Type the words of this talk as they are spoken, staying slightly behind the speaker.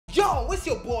Yo, it's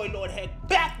your boy Lord Heck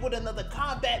back with another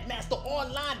Combat Master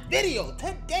Online video.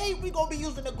 Today we gonna be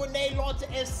using the grenade launcher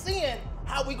and seeing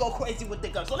how we go crazy with the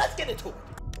gun. So let's get into it.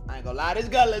 I ain't gonna lie, this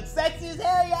gun looks sexy as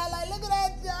hell, y'all. Like, look at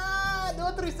that, y'all. Do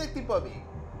a 360 for me.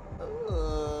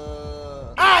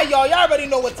 Alright, y'all already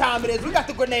know what time it is. We got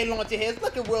the grenade launcher here. It's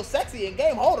looking real sexy in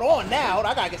game. Hold on now. Hold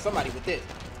on. I gotta get somebody with this.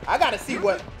 I gotta see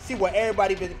what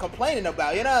everybody been complaining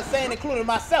about. You know what I'm saying? Including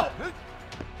myself.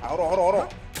 Right, hold on.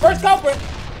 First culprit.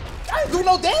 That ain't do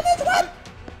no damage, what?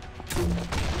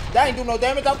 That ain't do no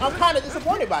damage. I'm kind of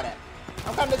disappointed by that.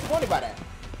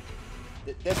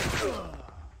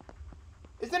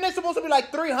 Isn't there supposed to be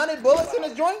like 300 bullets in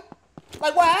this joint?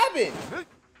 Like, what happened? Alright,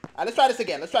 let's try this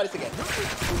again.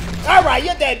 Alright,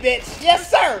 you're dead, bitch. Yes,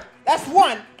 sir. That's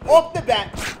one off the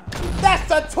bat.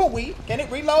 That's a two-wee. Can it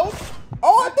reload?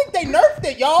 Oh, I think they nerfed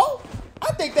it, y'all.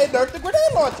 I think they nerfed the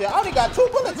grenade launcher. I only got 2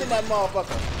 bullets in that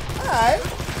motherfucker.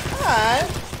 Alright.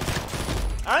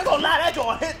 I ain't gonna lie, that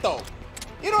joint hit though.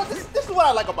 You know, this is what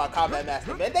I like about Combat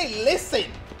Master, man. They listen.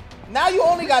 Now you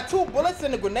only got 2 bullets in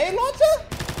the grenade launcher?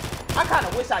 I kind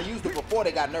of wish I used it before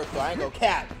they got nerfed though. I ain't gonna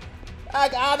cap.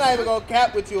 I'm not even gonna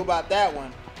cap with you about that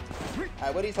one.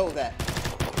 Alright, where these hoes at?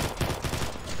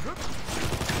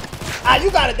 Ah, you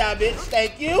got it down, bitch.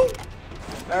 Thank you.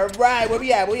 Alright, where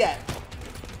we at?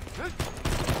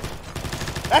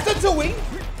 That's a 2-wee.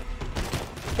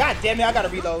 God damn it, I gotta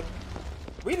reload.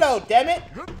 Reload, damn it.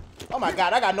 Oh my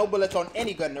god, I got no bullets on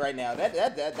any gun right now. That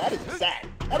is sad.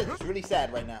 That is just really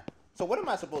sad right now. So what am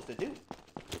I supposed to do?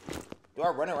 Do I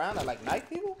run around and like knife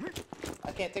people?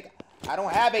 I can't take. I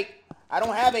don't have a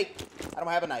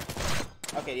knife.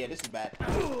 Okay, yeah, this is bad. You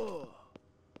know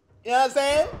what I'm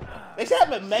saying? They should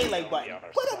have a melee button.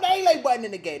 Put a melee button in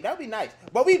the game. That would be nice.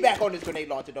 But we back on this grenade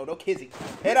launcher though. No kizzy.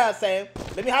 You know what I'm saying?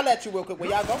 Let me holler at you real quick.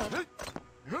 Where y'all going?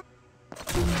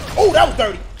 Oh, that was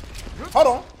dirty. Hold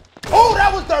on. Oh,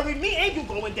 that was dirty. Me and you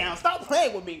going down. Stop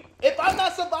playing with me. If I'm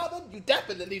not surviving, you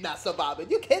definitely not surviving.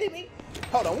 You kidding me?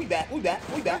 Hold on. We back.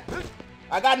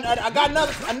 I got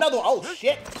another. Oh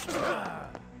shit.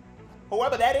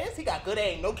 Whoever that is, he got good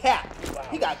aim. No cap.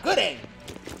 He got good aim.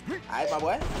 All right, my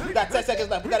boy. We got 10 seconds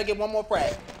left. We gotta get one more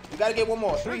frag. We gotta get one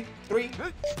more. Three.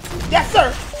 Yes,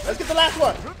 sir. Let's get the last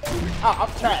one. Oh,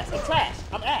 I'm trash.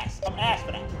 I'm ass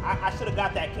for that. I should have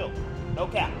got that kill. No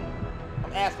cap.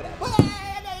 I'm ass for that. But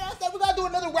we gotta do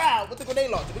another round with the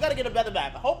grenade launcher. We gotta get a better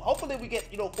map. Hopefully we get,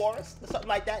 forest or something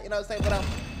like that. You know what I'm saying? But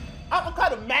I'm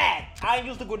kind of mad. I ain't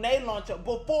used the grenade launcher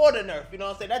before the nerf. You know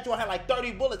what I'm saying? That joint had like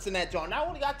 30 bullets in that joint. Now I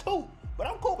only got 2, but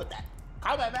I'm cool with that.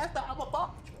 Combat Master, I'm a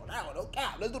fuck with you on that one. No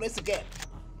cap. Let's do this again.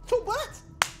 2 bullets.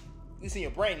 Use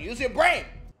your brain.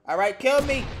 All right, kill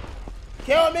me.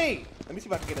 Let me see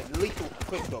if I can get a lethal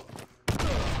quick scope.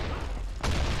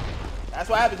 That's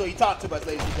what happens when you talk too much,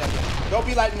 ladies and gentlemen. Don't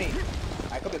be like me. All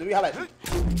right, come here. Let me highlight you.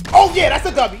 Oh, yeah, that's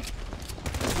a W.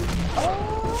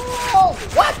 Oh,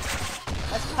 what?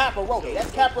 That's pepperoni.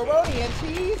 That's pepperoni and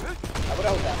cheese. Right, what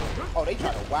else is that? Oh, they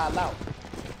trying to wild out.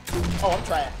 Oh, I'm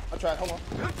trying. Hold on.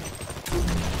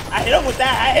 I hit him with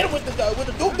that. I hit him with the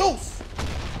deuce.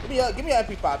 Give me an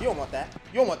MP5. You don't want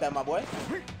that. My boy.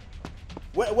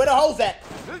 Where the hoes at?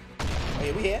 Oh,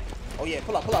 yeah, we here. Oh, yeah,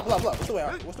 pull up. What's the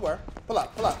word? Pull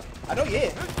up. I know you're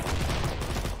here.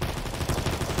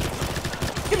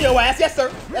 Give me your ass. Yes,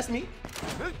 sir. That's me.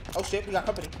 Oh, shit. We got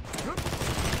company.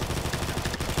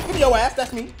 Give me your ass.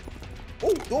 That's me.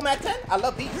 Ooh, Dual Mag 10? I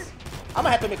love these. I'm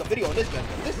gonna have to make a video on this gun.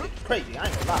 This is crazy. I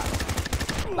ain't gonna lie.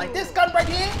 Like this gun right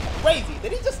here, crazy.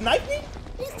 Did he just snipe me?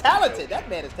 He's talented. That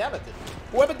man is talented.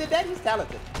 Whoever did that, he's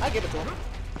talented. I give it to him.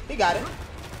 He got it.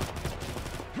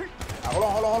 Hold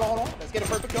on. Let's get a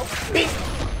perfect kill. Beat.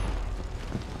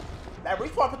 That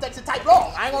respawn protection type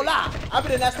long. I ain't gonna lie. I've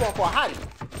been in that spawn for a hottie.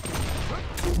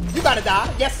 You gotta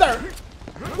die. Yes, sir.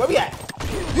 Where we at?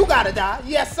 You gotta die.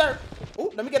 Yes, sir.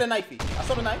 Ooh, let me get a knifey. I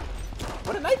saw the knife.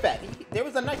 Where the knife at? There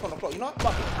was a knife on the floor. You know what?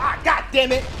 Fuck it. Ah, god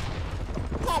damn it.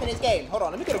 What's happening in this game? Hold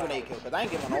on. Let me get a grenade kill, because I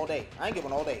ain't getting one all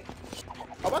day.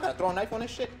 Oh, I gotta throw a knife on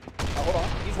this shit? Oh, hold on.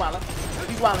 He's wilding.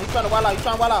 He's trying to wild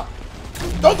out.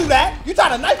 Don't do that. You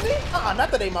trying to knife me?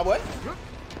 Not today, my boy.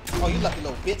 Oh, you lucky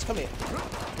little bitch. Come here.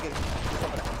 Get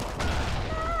some of that.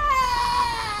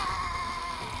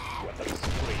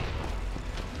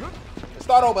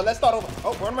 Let's start over.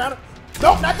 Oh, run around.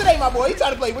 Nope, not today, my boy. You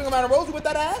trying to play Ring Around the Rosie with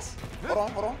that ass? Hold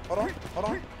on.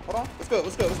 What's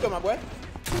good, my boy?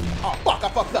 Oh, fuck, I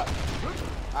fucked up. All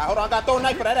right, hold on. I gotta throw a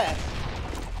knife for that ass.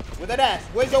 With that ass.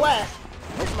 Where's your ass?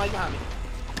 There's somebody behind me.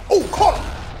 Oh, caught him.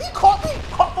 He caught me.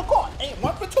 Caught for caught. Ain't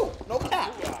 1 for 2. No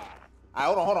cap.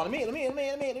 All right, hold on. Let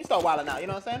me start wilding out. You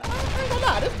know what I'm saying? I ain't gonna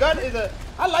lie. This gun is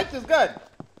I like this gun.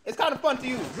 It's kind of fun to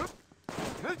use.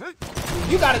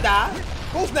 You gotta die.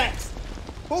 Who's next?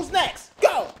 Who's next?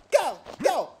 Go, go,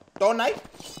 go. Throw a knife.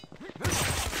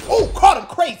 Oh, caught him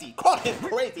crazy. Caught him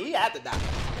crazy. He had to die.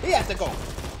 He has to go.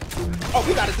 Oh,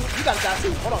 you gotta die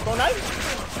too. Hold on, throw a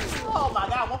knife. Oh my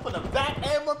God, one from the back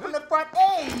and one from the front.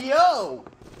 Hey, yo.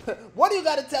 What do you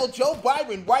gotta tell Joe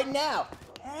Byron right now?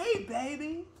 Hey,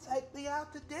 baby, take me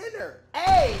out to dinner.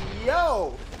 Hey,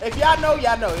 yo. If y'all know,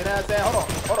 y'all know. You know what I'm saying?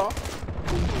 Hold on.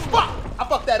 Fuck! I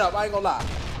fucked that up. I ain't gonna lie.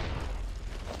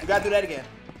 You gotta do that again.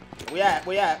 Where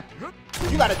you at?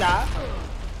 You gotta die.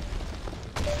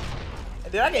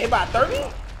 Did I get hit by a 30? I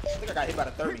think I got hit by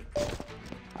a 30.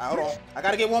 Alright, hold on. I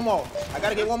gotta get one more.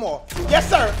 Yes,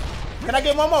 sir. Can I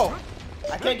get one more?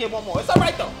 I can't get one more. It's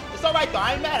alright though.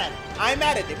 I ain't mad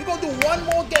at it. We're gonna do one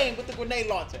more game with the grenade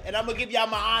launcher. And I'm gonna give y'all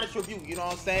my honest review. You know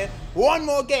what I'm saying? One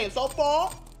more game. So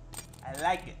far, I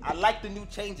like it. I like the new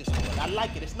changes to it. I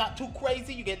like it. It's not too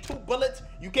crazy. You get 2 bullets.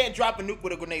 You can't drop a nuke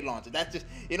with a grenade launcher. That's just,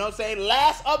 you know what I'm saying?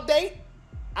 Last update,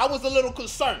 I was a little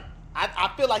concerned.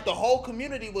 I feel like the whole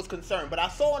community was concerned. But I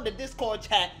saw in the Discord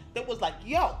chat that was like,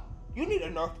 yo, you need to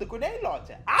nerf the grenade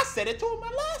launcher. I said it too in my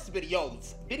last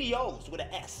videos with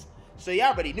an S. So y'all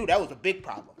already knew that was a big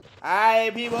problem. All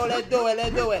right, people, let's do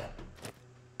it.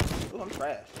 Ooh, I'm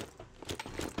trash.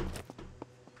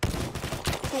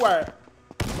 What's the word?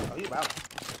 Oh, you about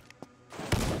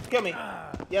kill me.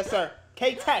 Yes, sir.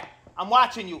 K-Tech, I'm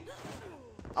watching you.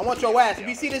 I want your ass. If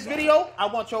you see this video, I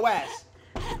want your ass.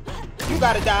 You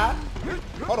gotta die.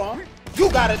 Hold on. You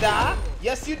gotta die.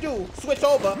 Yes, you do. Switch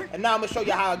over, and now I'm gonna show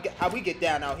you how we get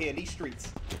down out here in these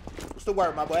streets. What's the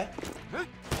word, my boy?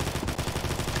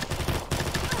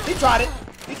 He tried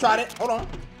it. Hold on.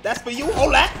 That's for you.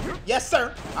 Hold that. Yes,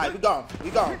 sir. All right, we gone.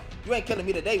 You ain't killing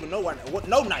me today with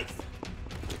no knife.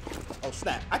 Oh,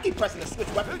 snap. I keep pressing the switch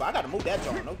weapon, but I gotta move that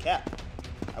joint. No cap.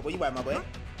 All right, where you at, my boy?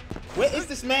 Where is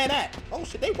this man at? Oh,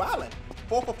 shit, they wildin'.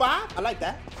 4 for 5? I like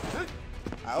that. All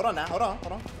right, hold on now. Hold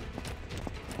on.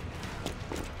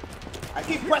 I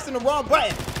keep pressing the wrong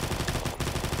button.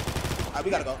 All right,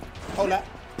 we gotta go. Hold that.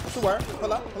 What's the word?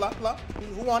 Pull up.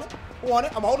 Who want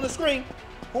it? I'm holding the screen.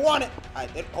 Who want it? All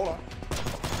right, hold on.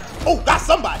 Oh, got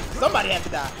somebody. Somebody has to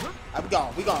die. All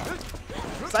right, we gone.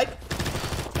 Psych.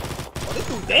 Oh, this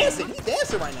dude dancing. He's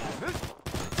dancing right now.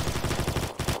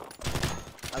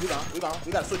 All right, we gone.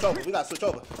 We gotta switch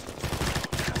over.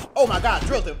 Oh my God,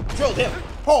 drilled him.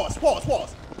 Pause.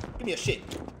 Give me a shit.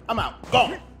 I'm out.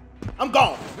 Gone. I'm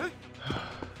gone.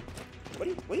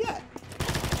 Where you at?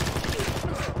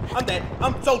 I'm dead.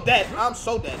 I'm so dead.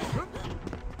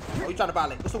 Oh, you trying to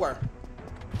violate? What's the word?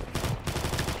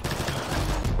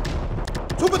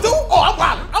 2 for 2? Oh, I'm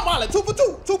wildin'. 2 for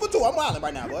 2. I'm wildin'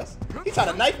 right now, boys. You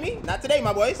trying to knife me? Not today,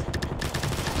 my boys.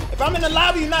 If I'm in the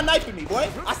lobby, you're not knifing me, boy.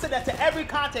 I said that to every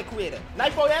content creator.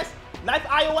 Knife OS, Knife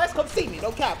iOS, come see me.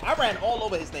 No cap. I ran all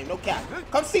over his name. No cap.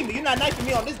 Come see me. You're not knifing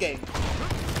me on this game.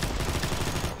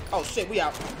 Oh, shit. We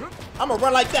out. I'm gonna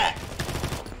run like that.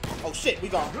 Oh, shit. We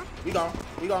gone. Do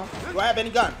I have any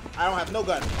gun? I don't have no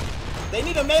gun. They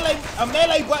need a melee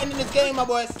button in this game, my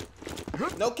boys.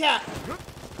 No cap.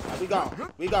 We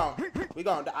gone.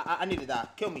 I need to die.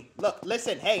 Kill me. Look,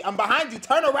 listen. Hey, I'm behind you.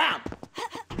 Turn around.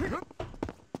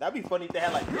 That'd be funny if they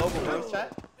had like global voice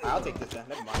chat. Right, I'll take this then.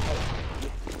 Never mind.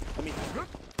 Give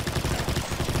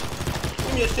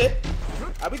me a shit.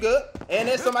 I'll be good. And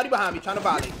there's somebody behind me trying to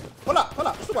violate. Pull up.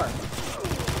 What's the word?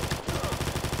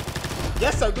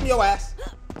 Yes, sir. Give me your ass.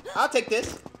 I'll take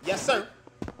this. Yes, sir.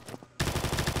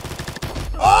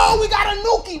 Oh, we got a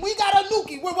nukie.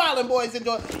 We're wildin', boys. We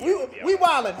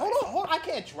wildin'. Hold on. I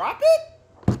can't drop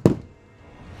it?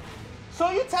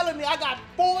 So you telling me I got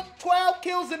 12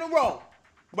 kills in a row,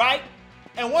 right?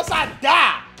 And once I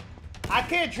die, I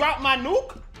can't drop my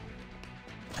nuke?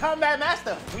 Combat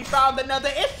Master, we found another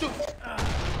issue.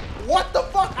 What the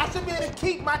fuck? I should be able to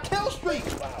keep my kill streak.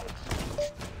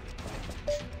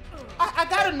 I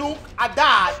got a nuke. I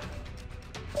died.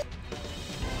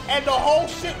 And the whole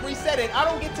shit resetted. I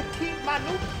don't get to keep my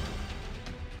nuke.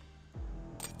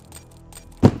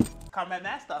 Combat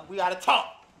Master, we gotta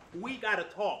talk.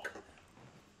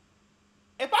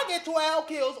 If I get 12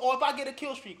 kills or if I get a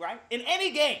kill streak, right? In any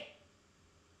game,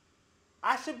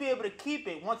 I should be able to keep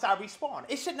it once I respawn.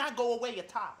 It should not go away a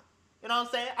time. You know what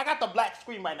I'm saying? I got the black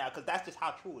screen right now because that's just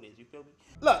how true it is. You feel me?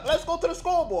 Look, let's go to the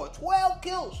scoreboard. 12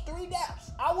 kills, 3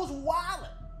 deaths. I was wildin'.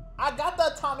 I got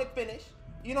the atomic finish.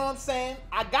 You know what I'm saying?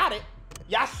 I got it.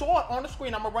 Y'all saw it on the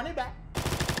screen. I'm going to run it back.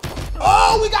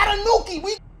 Oh, we got a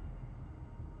nukie.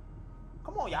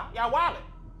 Come on, y'all. Y'all wildin'.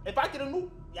 If I get a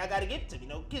nuke, y'all got to give it to me.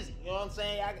 No kizzy. You know what I'm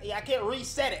saying? I can't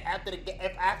reset it after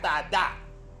I die.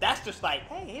 that's just like,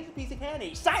 hey, here's a piece of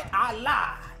candy. Sight, I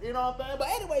lie. You know what I'm saying? But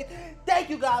anyway, thank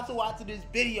you guys for watching this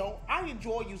video. I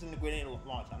enjoy using the grenade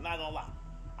launcher. I'm not gonna lie.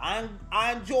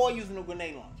 I enjoy using the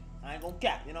grenade launcher. I ain't gonna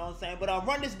cap, you know what I'm saying? But I'll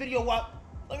run this video up.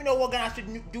 Let me know what I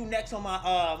should do next on my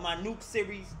my nuke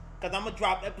series, because I'm gonna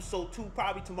drop episode 2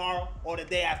 probably tomorrow or the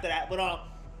day after that. But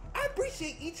I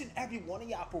appreciate each and every one of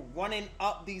y'all for running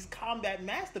up these Combat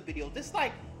Master videos. It's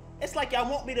like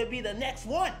y'all want me to be the next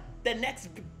one, the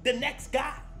next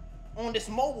guy on this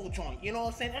mobile joint. You know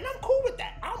what I'm saying? And I'm cool with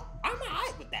that. I'm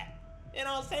alright with that. You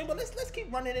know what I'm saying? But let's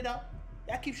keep running it up.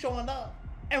 Y'all keep showing love.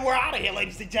 And we're out of here,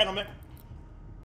 ladies and gentlemen.